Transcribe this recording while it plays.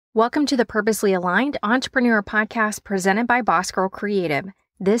Welcome to the Purposely Aligned Entrepreneur Podcast presented by Boss Girl Creative.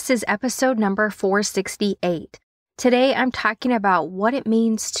 This is episode number 468. Today, I'm talking about what it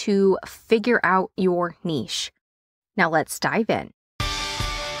means to figure out your niche. Now let's dive in.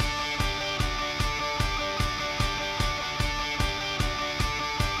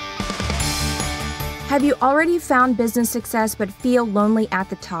 Have you already found business success but feel lonely at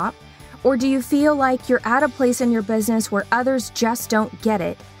the top? Or do you feel like you're at a place in your business where others just don't get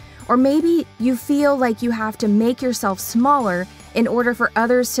it? Or maybe you feel like you have to make yourself smaller in order for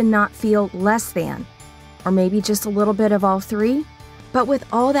others to not feel less than. Or maybe just a little bit of all three. But with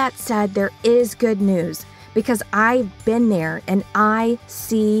all that said, there is good news because I've been there and I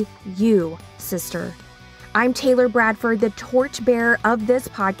see you, sister. I'm Taylor Bradford, the torchbearer of this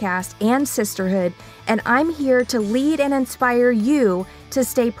podcast and sisterhood, and I'm here to lead and inspire you to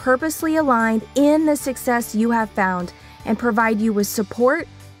stay purposely aligned in the success you have found and provide you with support,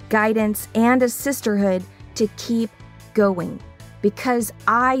 guidance, and a sisterhood to keep going. Because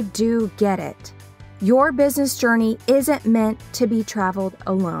I do get it. Your business journey isn't meant to be traveled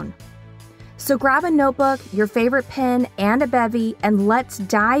alone. So grab a notebook, your favorite pen, and a bevy, and let's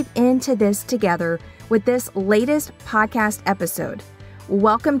dive into this together with this latest podcast episode.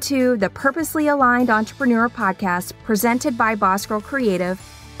 Welcome to the Purposely Aligned Entrepreneur Podcast presented by Boss Girl Creative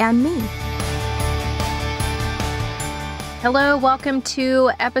and me. Hello, welcome to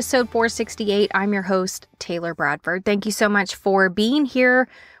episode 468. I'm your host, Taylor Bradford. Thank you so much for being here.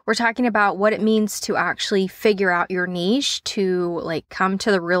 We're talking about what it means to actually figure out your niche, to come to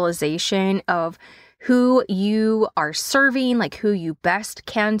the realization of who you are serving, who you best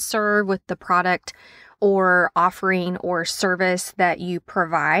can serve with the product or offering or service that you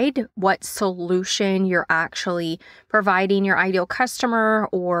provide, what solution you're actually providing your ideal customer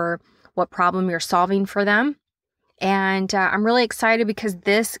or what problem you're solving for them. And I'm really excited because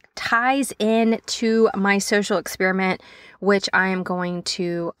this ties in to my social experiment, which I am going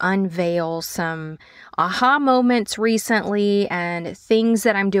to unveil some aha moments recently and things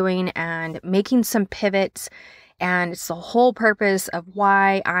that I'm doing and making some pivots. And it's the whole purpose of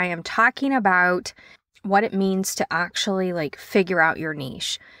why I am talking about what it means to actually figure out your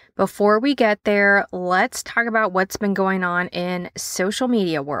niche. Before we get there, let's talk about what's been going on in social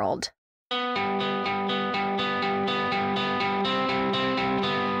media world.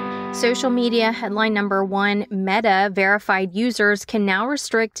 Social media headline number one, Meta verified users can now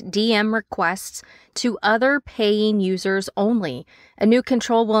restrict DM requests to other paying users only. A new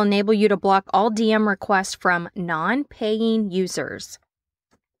control will enable you to block all DM requests from non-paying users.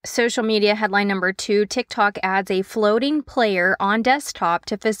 Social media headline number two, TikTok adds a floating player on desktop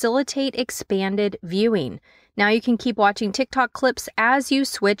to facilitate expanded viewing. Now you can keep watching TikTok clips as you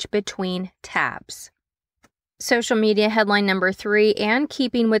switch between tabs. Social media headline number three, and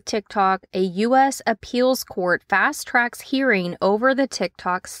keeping with TikTok, a U.S. appeals court fast-tracks hearing over the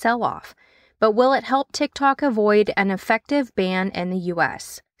TikTok sell-off. But will it help TikTok avoid an effective ban in the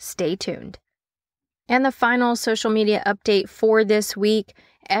U.S.? Stay tuned. And the final social media update for this week,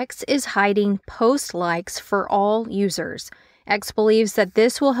 X is hiding post likes for all users. X believes that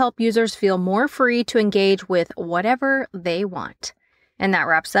this will help users feel more free to engage with whatever they want. And that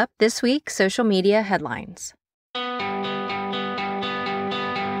wraps up this week's social media headlines.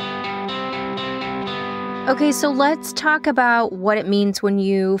 Okay, so let's talk about what it means when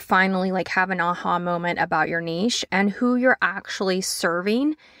you finally have an aha moment about your niche and who you're actually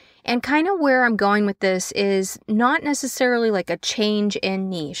serving. And kind of where I'm going with this is not necessarily a change in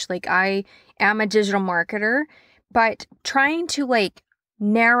niche. I am a digital marketer, but trying to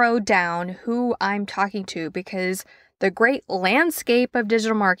narrow down who I'm talking to, because the great landscape of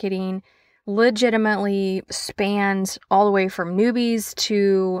digital marketing legitimately spans all the way from newbies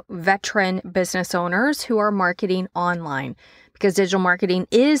to veteran business owners who are marketing online, because digital marketing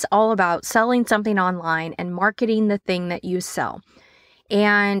is all about selling something online and marketing the thing that you sell.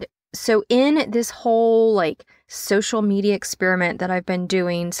 And so in this whole social media experiment that I've been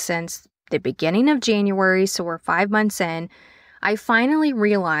doing since the beginning of January, so we're 5 months in, I finally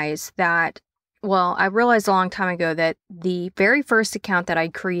realized that, I realized a long time ago that the very first account that I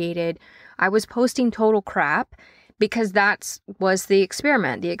created, I was posting total crap because that was the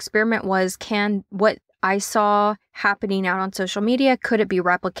experiment. The experiment was, what I saw happening out on social media, could it be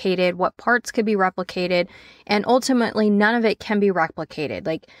replicated? What parts could be replicated? And ultimately, none of it can be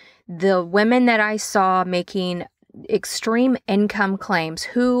replicated. The women that I saw making extreme income claims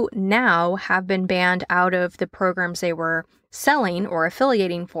who now have been banned out of the programs they were selling or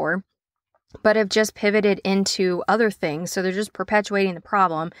affiliating for, but have just pivoted into other things. So they're just perpetuating the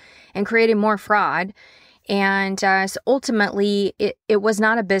problem and creating more fraud. And so ultimately, it was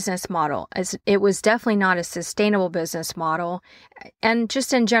not a business model. It was definitely not a sustainable business model. And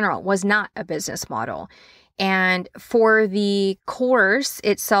just in general, was not a business model. And for the course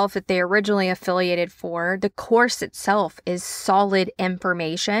itself that they originally affiliated for, the course itself is solid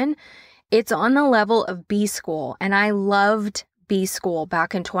information. It's on the level of B School. And I loved B School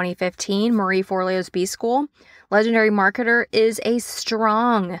back in 2015, Marie Forleo's B School. Legendary Marketer is a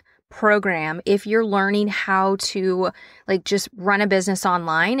strong program if you're learning how to just run a business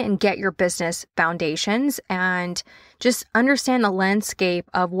online and get your business foundations and just understand the landscape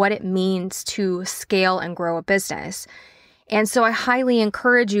of what it means to scale and grow a business. And so I highly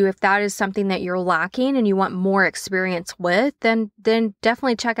encourage you, if that is something that you're lacking and you want more experience with, then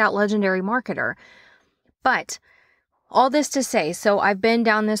definitely check out Legendary Marketer. But all this to say, so I've been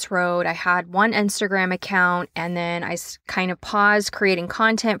down this road. I had one Instagram account and then I kind of paused creating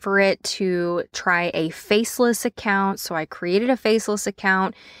content for it to try a faceless account. So I created a faceless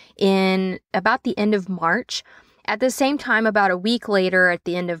account in about the end of March. At the same time, about a week later at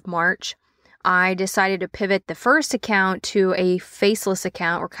the end of March, I decided to pivot the first account to a faceless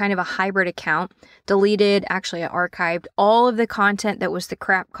account, or kind of a hybrid account. Actually I archived all of the content that was the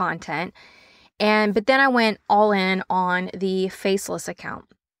crap content. But then I went all in on the faceless account.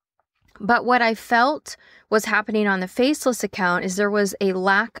 But what I felt was happening on the faceless account is there was a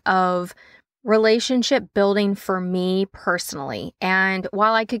lack of relationship building for me personally. And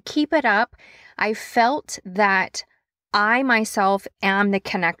while I could keep it up, I felt that I myself am the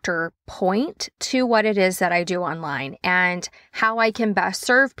connector point to what it is that I do online and how I can best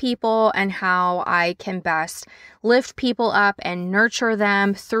serve people and how I can best lift people up and nurture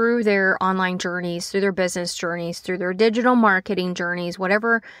them through their online journeys, through their business journeys, through their digital marketing journeys,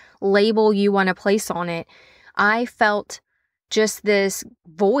 whatever label you want to place on it. I felt just this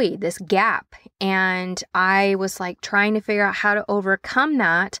void, this gap. And I was trying to figure out how to overcome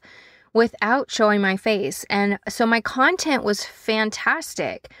that without showing my face. And so my content was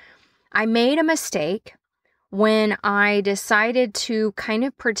fantastic. I made a mistake when I decided to kind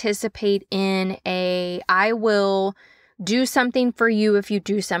of participate in I will do something for you if you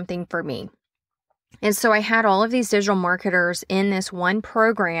do something for me. And so I had all of these digital marketers in this one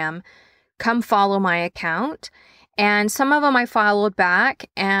program come follow my account. And some of them I followed back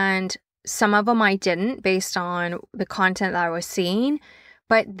and some of them I didn't based on the content that I was seeing.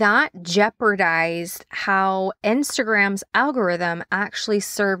 But that jeopardized how Instagram's algorithm actually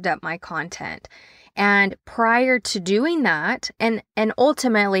served up my content. And prior to doing that, and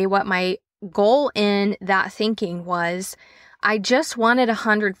ultimately what my goal in that thinking was, I just wanted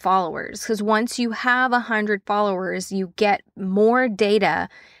 100 followers. Because once you have 100 followers, you get more data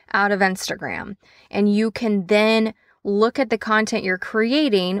out of Instagram. And you can then look at the content you're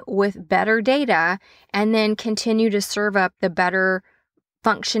creating with better data and then continue to serve up the better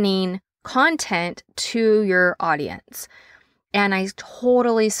functioning content to your audience. And I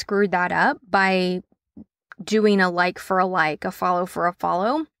totally screwed that up by doing a like for a like, a follow for a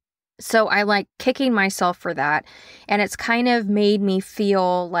follow. So I like kicking myself for that. And it's kind of made me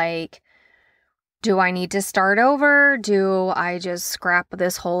feel like, do I need to start over? Do I just scrap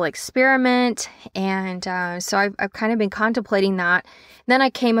this whole experiment? And so I've kind of been contemplating that. Then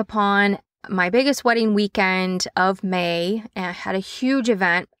I came upon my biggest wedding weekend of May, and I had a huge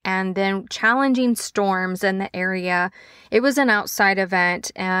event and then challenging storms in the area. It was an outside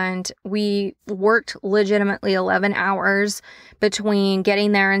event and we worked legitimately 11 hours between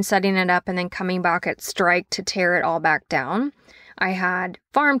getting there and setting it up and then coming back at strike to tear it all back down. I had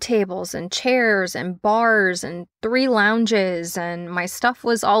farm tables and chairs and bars and 3 lounges, and my stuff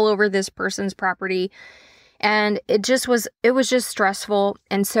was all over this person's property. And it was just stressful.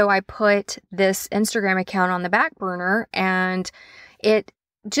 And so I put this Instagram account on the back burner, and it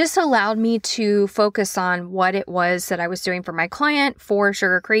just allowed me to focus on what it was that I was doing for my client for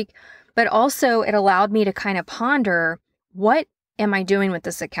Sugar Creek. But also it allowed me to kind of ponder, what am I doing with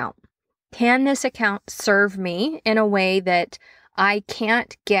this account? Can this account serve me in a way that I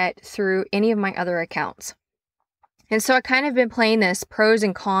can't get through any of my other accounts? And so I kind of been playing this pros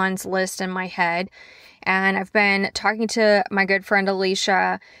and cons list in my head. And I've been talking to my good friend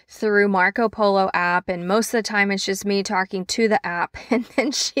Alicia through Marco Polo app. And most of the time it's just me talking to the app and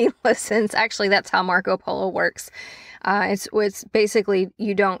then she listens. Actually, that's how Marco Polo works. It's basically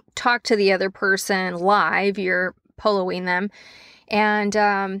you don't talk to the other person live, you're poloing them.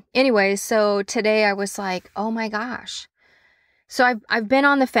 And anyway, so today I was like, oh my gosh. So I've been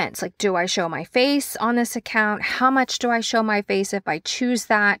on the fence. Like, do I show my face on this account? How much do I show my face if I choose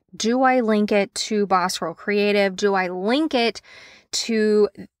that? Do I link it to Boss Roll Creative? Do I link it to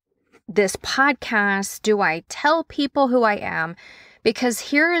this podcast? Do I tell people who I am? Because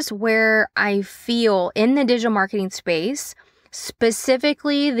here is where I feel in the digital marketing space,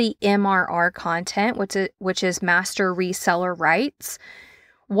 specifically the MRR content, which is master reseller rights.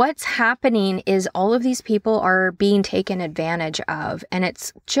 What's happening is all of these people are being taken advantage of, and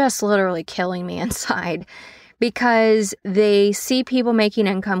it's just literally killing me inside because they see people making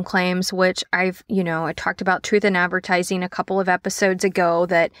income claims, which I talked about truth in advertising a couple of episodes ago,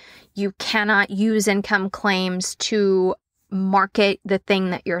 that you cannot use income claims to market the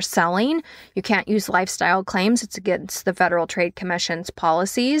thing that you're selling. You can't use lifestyle claims. It's against the Federal Trade Commission's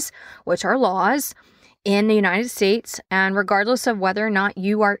policies, which are laws in the United States. And regardless of whether or not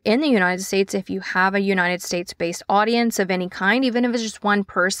you are in the United States, if you have a United States-based audience of any kind, even if it's just one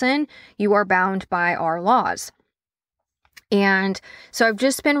person, you are bound by our laws. And so I've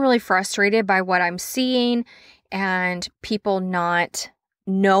just been really frustrated by what I'm seeing and people not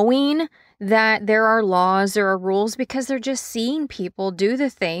knowing that there are laws, there are rules, because they're just seeing people do the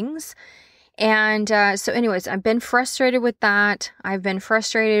things. And so anyways, I've been frustrated with that. I've been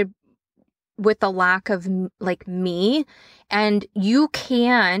frustrated with the lack of me. And you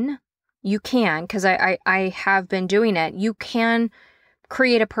can, because I have been doing it, you can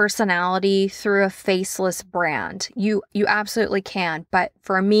create a personality through a faceless brand. You absolutely can. But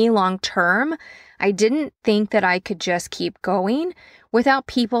for me, long term, I didn't think that I could just keep going without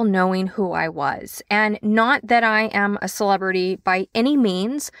people knowing who I was. And not that I am a celebrity by any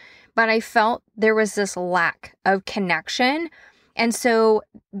means, but I felt there was this lack of connection. And so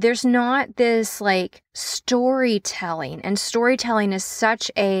there's not this storytelling, and storytelling is such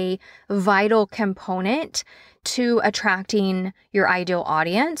a vital component to attracting your ideal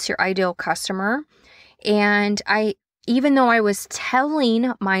audience, your ideal customer. And even though I was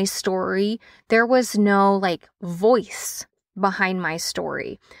telling my story, there was no voice behind my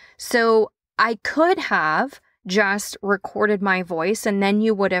story. So I could have just recorded my voice and then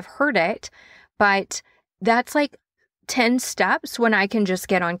you would have heard it, but that's 10 steps when I can just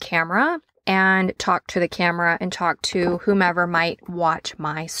get on camera and talk to the camera and talk to whomever might watch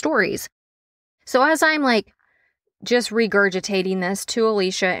my stories. So as I'm just regurgitating this to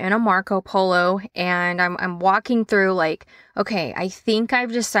Alicia in a Marco Polo, and I'm walking through okay, I think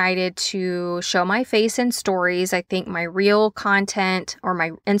I've decided to show my face in stories. I think my reel content or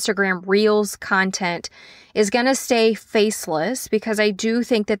my Instagram Reels content is going to stay faceless because I do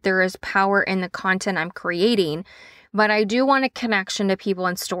think that there is power in the content I'm creating. But I do want a connection to people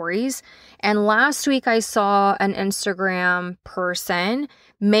in stories. And last week I saw an Instagram person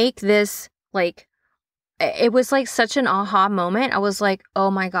make this, it was such an aha moment. I was like,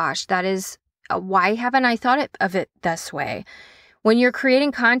 oh my gosh, that is, why haven't I thought of it this way? When you're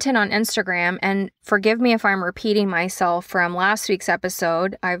creating content on Instagram, and forgive me if I'm repeating myself from last week's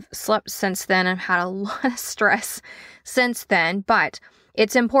episode, I've slept since then and had a lot of stress since then, but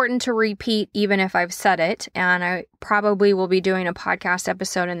it's important to repeat even if I've said it, and I probably will be doing a podcast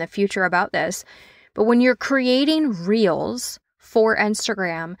episode in the future about this. But when you're creating reels for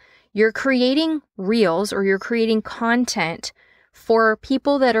Instagram, you're creating reels or you're creating content for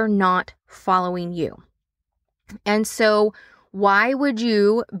people that are not following you. And so why would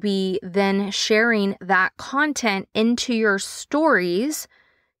you be then sharing that content into your stories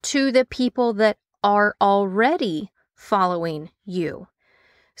to the people that are already following you?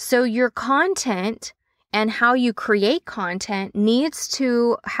 So your content and how you create content needs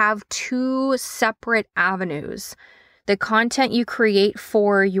to have two separate avenues. The content you create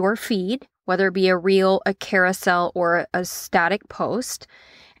for your feed, whether it be a reel, a carousel, or a static post,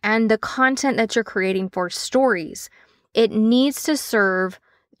 and the content that you're creating for stories. It needs to serve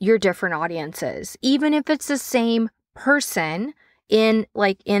your different audiences, even if it's the same person in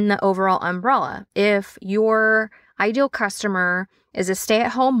the overall umbrella. If your ideal customer is a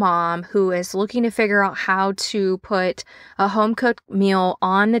stay-at-home mom who is looking to figure out how to put a home-cooked meal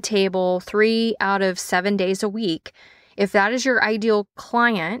on the table 3 out of 7 days a week, if that is your ideal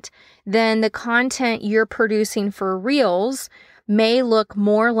client, then the content you're producing for Reels may look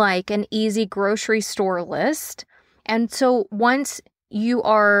more like an easy grocery store list. And so once you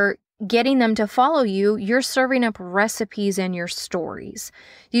are getting them to follow you, you're serving up recipes in your stories.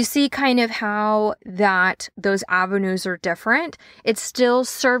 You see kind of how those avenues are different. It's still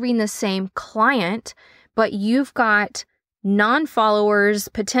serving the same client, but you've got non-followers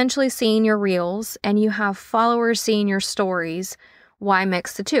potentially seeing your reels and you have followers seeing your stories. Why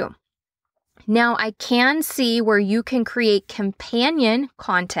mix the two? Now, I can see where you can create companion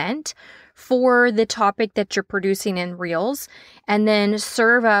content for the topic that you're producing in Reels and then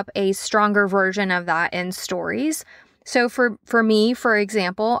serve up a stronger version of that in stories. So for me, for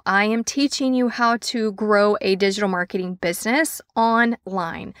example, I am teaching you how to grow a digital marketing business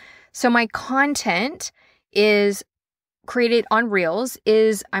online. So my content is created on Reels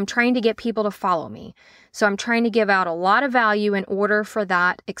is I'm trying to get people to follow me. So I'm trying to give out a lot of value in order for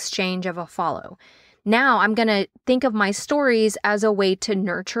that exchange of a follow. Now I'm going to think of my stories as a way to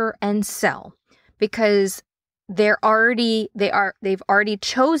nurture and sell, because they've already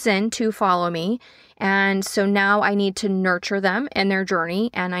chosen to follow me. And so now I need to nurture them in their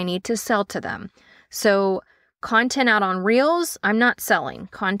journey, and I need to sell to them. So content out on Reels, I'm not selling.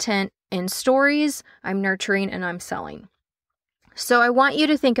 Content in stories, I'm nurturing and I'm selling. So I want you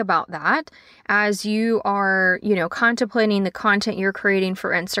to think about that as you are, contemplating the content you're creating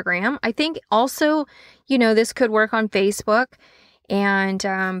for Instagram. I think also, this could work on Facebook, and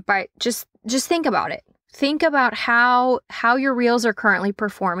but just think about it. Think about how your Reels are currently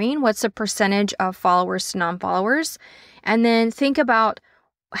performing. What's the percentage of followers to non-followers? And then think about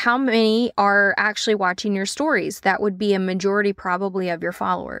how many are actually watching your stories. That would be a majority probably of your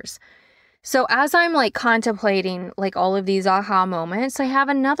followers. So as I'm contemplating all of these aha moments, I have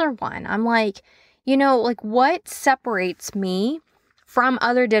another one. I'm what separates me from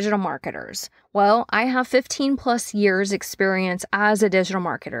other digital marketers? Well, I have 15 plus years experience as a digital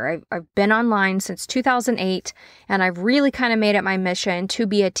marketer. I've been online since 2008, and I've really kind of made it my mission to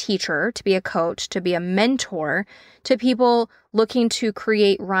be a teacher, to be a coach, to be a mentor to people looking to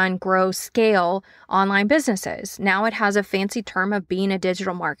create, run, grow, scale online businesses. Now it has a fancy term of being a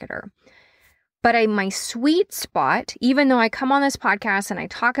digital marketer. But my sweet spot, even though I come on this podcast and I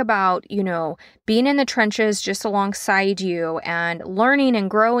talk about, being in the trenches just alongside you and learning and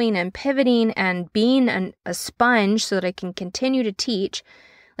growing and pivoting and being a sponge so that I can continue to teach,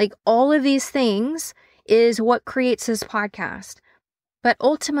 all of these things is what creates this podcast. But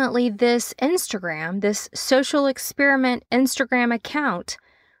ultimately, this Instagram, this social experiment Instagram account,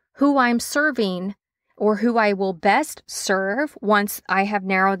 who I'm serving, or who I will best serve once I have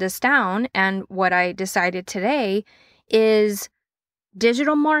narrowed this down, and what I decided today is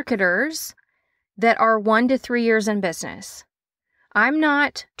digital marketers that are 1 to 3 years in business. I'm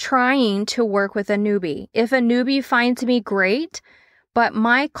not trying to work with a newbie. If a newbie finds me, great, but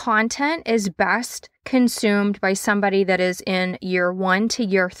my content is best consumed by somebody that is in year 1 to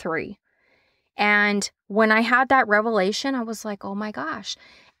year 3. And when I had that revelation, I was like, oh my gosh.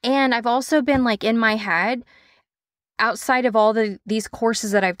 And I've also been in my head, outside of all these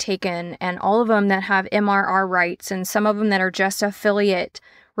courses that I've taken, and all of them that have MRR rights, and some of them that are just affiliate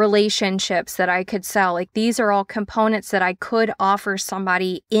relationships that I could sell. These are all components that I could offer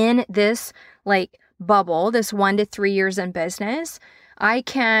somebody in this bubble, this 1 to 3 years in business. I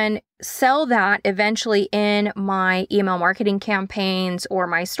can sell that eventually in my email marketing campaigns or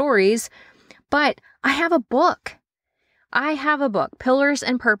my stories, but I have a book. Pillars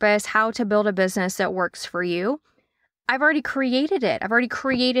and Purpose, How to Build a Business That Works for You. I've already created it. I've already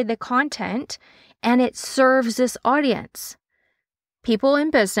created the content, and it serves this audience. People in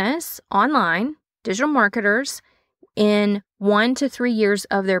business, online, digital marketers in 1 to 3 years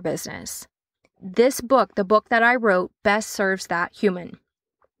of their business. This book, the book that I wrote, best serves that human.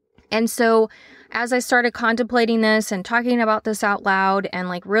 And so as I started contemplating this and talking about this out loud and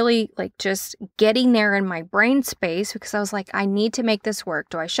really just getting there in my brain space, because I was I need to make this work.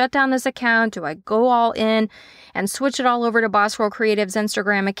 Do I shut down this account? Do I go all in and switch it all over to Boss Girl Creative's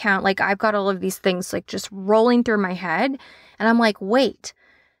Instagram account? I've got all of these things just rolling through my head. And I'm wait,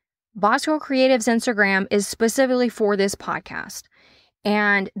 Boss Girl Creative's Instagram is specifically for this podcast.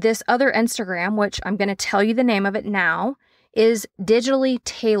 And this other Instagram, which I'm going to tell you the name of it now, is Digitally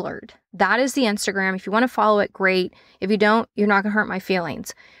Tailored. That is the Instagram. If you want to follow it, great. If you don't, you're not going to hurt my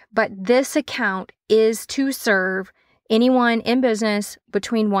feelings. But this account is to serve anyone in business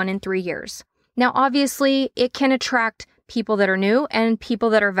between 1 and 3 years. Now, obviously, it can attract people that are new and people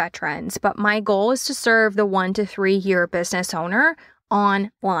that are veterans, but my goal is to serve the 1 to 3 year business owner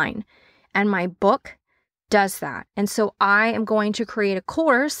online. And my book does that. And so I am going to create a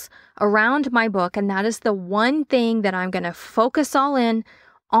course around my book, and that is the one thing that I'm going to focus all in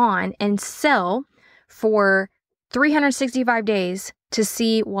on and sell for 365 days to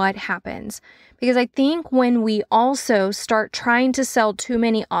see what happens. Because I think when we also start trying to sell too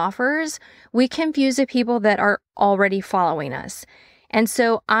many offers, we confuse the people that are already following us. And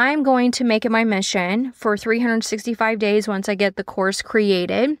so I'm going to make it my mission for 365 days once I get the course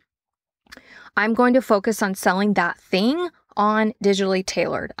created. I'm going to focus on selling that thing on Digitally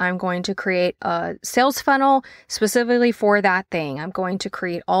Tailored. I'm going to create a sales funnel specifically for that thing. I'm going to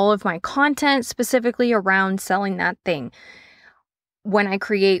create all of my content specifically around selling that thing. when I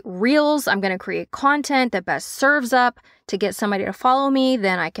create reels, I'm going to create content that best serves up to get somebody to follow me.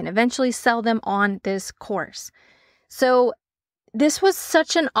 Then I can eventually sell them on this course. So this was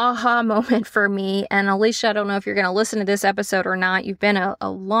such an aha moment for me. And Alicia, I don't know if you're going to listen to this episode or not. You've been a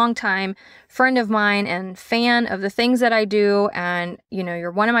long time friend of mine and fan of the things that I do. And,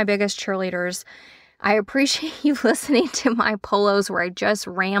 you're one of my biggest cheerleaders. I appreciate you listening to my polos where I just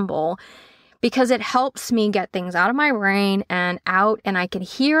ramble, because it helps me get things out of my brain and out, and I can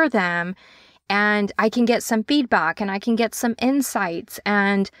hear them, and I can get some feedback, and I can get some insights.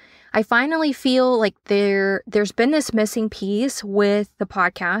 And I finally feel like there's been this missing piece with the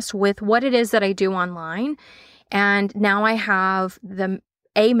podcast, with what it is that I do online. And now I have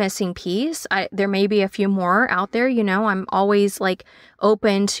a missing piece. There may be a few more out there. I'm always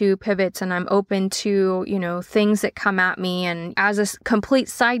open to pivots, and I'm open to, things that come at me. And as a complete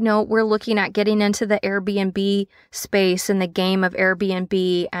side note, we're looking at getting into the Airbnb space and the game of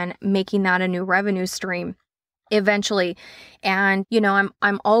Airbnb and making that a new revenue stream eventually. And,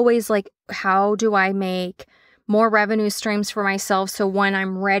 I'm always like, how do I make more revenue streams for myself? So when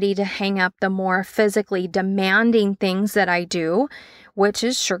I'm ready to hang up the more physically demanding things that I do, which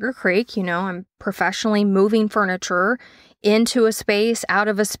is Sugar Creek, I'm professionally moving furniture into a space, out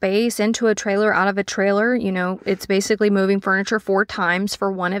of a space, into a trailer, out of a trailer. It's basically moving furniture 4 times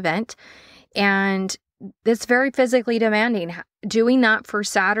for one event. And it's very physically demanding. Doing that for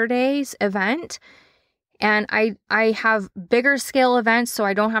Saturday's event, and I have bigger scale events, so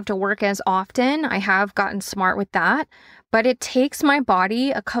I don't have to work as often. I have gotten smart with that, but it takes my body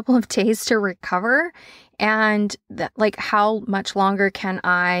a couple of days to recover. And how much longer can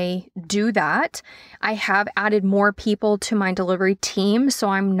I do that? I have added more people to my delivery team, so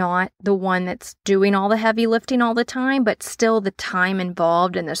I'm not the one that's doing all the heavy lifting all the time, but still the time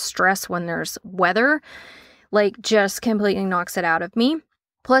involved and the stress when there's weather, just completely knocks it out of me.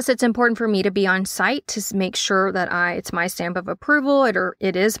 Plus, it's important for me to be on site to make sure that it's my stamp of approval.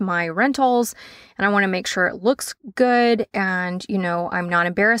 It is my rentals, and I want to make sure it looks good, and, I'm not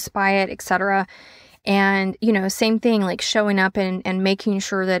embarrassed by it, etc. And, same thing, showing up and making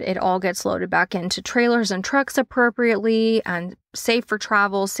sure that it all gets loaded back into trailers and trucks appropriately and safe for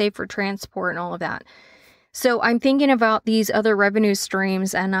travel, safe for transport, and all of that. So I'm thinking about these other revenue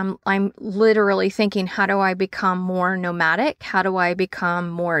streams, and I'm literally thinking, how do I become more nomadic? How do I become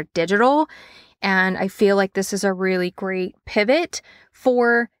more digital? And I feel like this is a really great pivot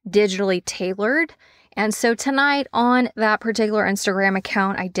for digitally tailored. And so tonight on that particular Instagram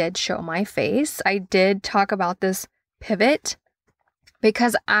account, I did show my face. I did talk about this pivot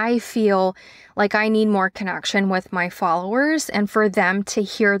because I feel like I need more connection with my followers, and for them to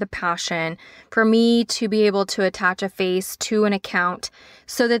hear the passion, for me to be able to attach a face to an account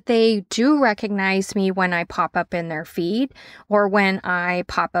so that they do recognize me when I pop up in their feed or when I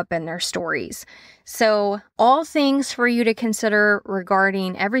pop up in their stories. So all things for you to consider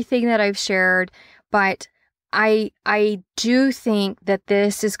regarding everything that I've shared, but I do think that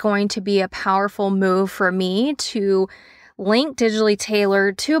this is going to be a powerful move for me to link Digitally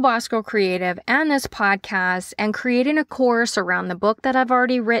Tailored to Boss Girl Creative and this podcast, and creating a course around the book that I've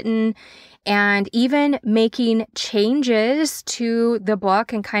already written, and even making changes to the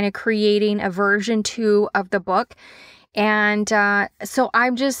book and kind of creating a version 2 of the book. And so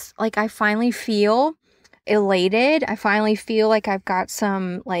I'm just I finally feel elated. I finally feel like I've got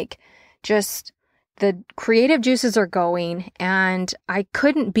some just the creative juices are going, and I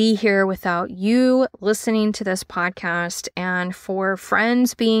couldn't be here without you listening to this podcast, and for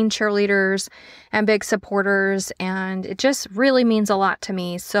friends being cheerleaders and big supporters. And it just really means a lot to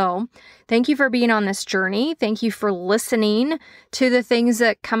me. So thank you for being on this journey. Thank you for listening to the things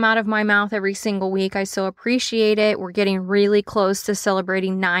that come out of my mouth every single week. I so appreciate it. We're getting really close to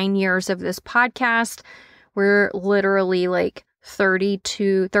celebrating 9 years of this podcast. We're literally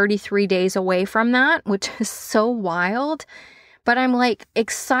 33 days away from that, which is so wild. But I'm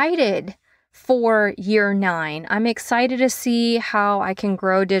excited for year 9. I'm excited to see how I can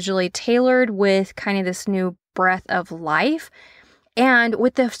grow Digitally Tailored with kind of this new breath of life, and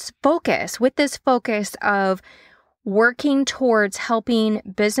with this focus of working towards helping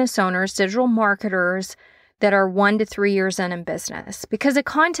business owners, digital marketers that are 1 to 3 years in business, because the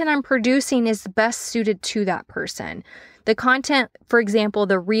content I'm producing is best suited to that person. The content, for example,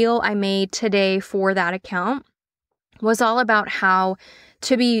 the reel I made today for that account was all about how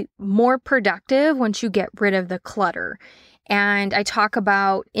to be more productive once you get rid of the clutter. And I talk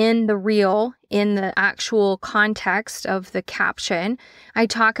about in the reel, in the actual context of the caption, I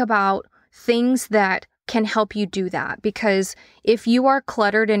talk about things that can help you do that. Because if you are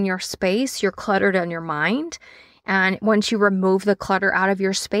cluttered in your space, you're cluttered in your mind. And once you remove the clutter out of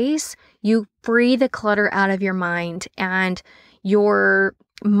your space, you free the clutter out of your mind, and your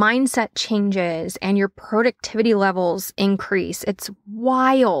mindset changes and your productivity levels increase. It's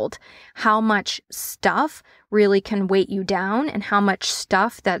wild how much stuff really can weight you down, and how much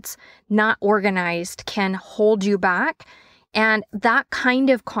stuff that's not organized can hold you back. And that kind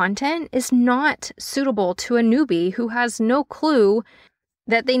of content is not suitable to a newbie who has no clue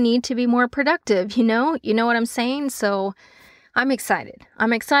that they need to be more productive. You know what I'm saying? So I'm excited.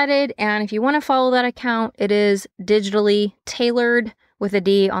 And if you want to follow that account, it is Digitally Tailored with a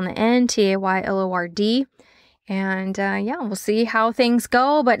D on the end, TAYLORD. And we'll see how things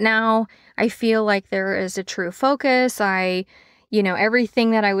go. But now I feel like there is a true focus.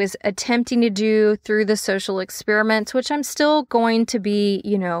 Everything that I was attempting to do through the social experiments, which I'm still going to be,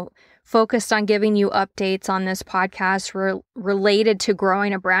 focused on giving you updates on this podcast related to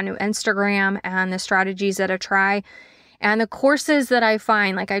growing a brand new Instagram and the strategies that I try. And the courses that I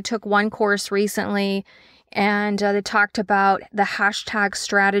find, like I took one course recently, and they talked about the hashtag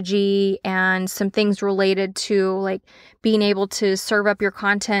strategy and some things related to like being able to serve up your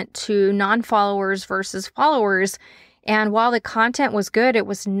content to non-followers versus followers. And while the content was good, it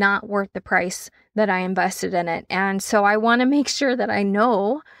was not worth the price that I invested in it. And so I want to make sure that I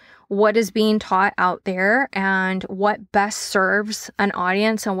know what is being taught out there and what best serves an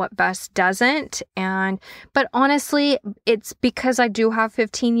audience and what best doesn't. But honestly, it's because I do have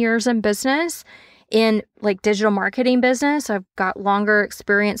 15 years in business, in like digital marketing business. I've got longer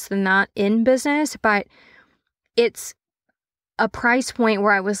experience than that in business, but it's a price point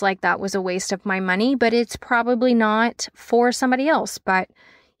where I was like, that was a waste of my money, but it's probably not for somebody else. But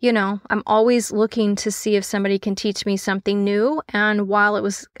I'm always looking to see if somebody can teach me something new. And while it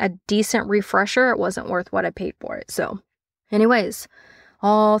was a decent refresher, it wasn't worth what I paid for it. So anyways,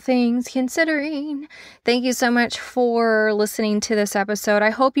 all things considering, thank you so much for listening to this episode.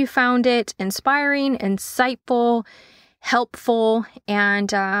 I hope you found it inspiring, insightful, helpful.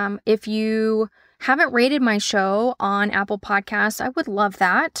 And if you haven't rated my show on Apple Podcasts, I would love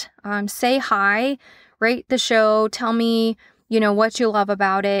that. Say hi, rate the show, tell me what you love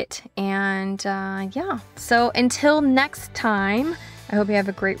about it. And so until next time, I hope you have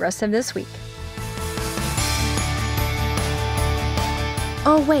a great rest of this week.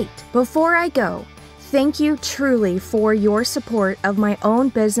 Oh, wait, before I go, thank you truly for your support of my own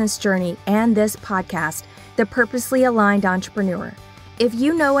business journey and this podcast, The Purposely Aligned Entrepreneur. If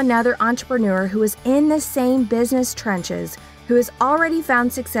you know another entrepreneur who is in the same business trenches, who has already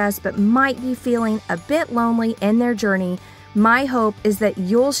found success but might be feeling a bit lonely in their journey, my hope is that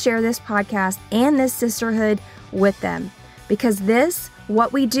you'll share this podcast and this sisterhood with them. Because this,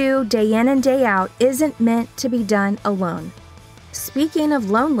 what we do day in and day out, isn't meant to be done alone. Speaking of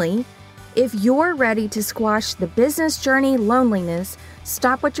lonely, if you're ready to squash the business journey loneliness,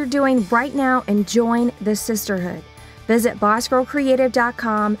 stop what you're doing right now and join the sisterhood. Visit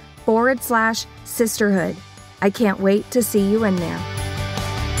bossgirlcreative.com/sisterhood. I can't wait to see you in there.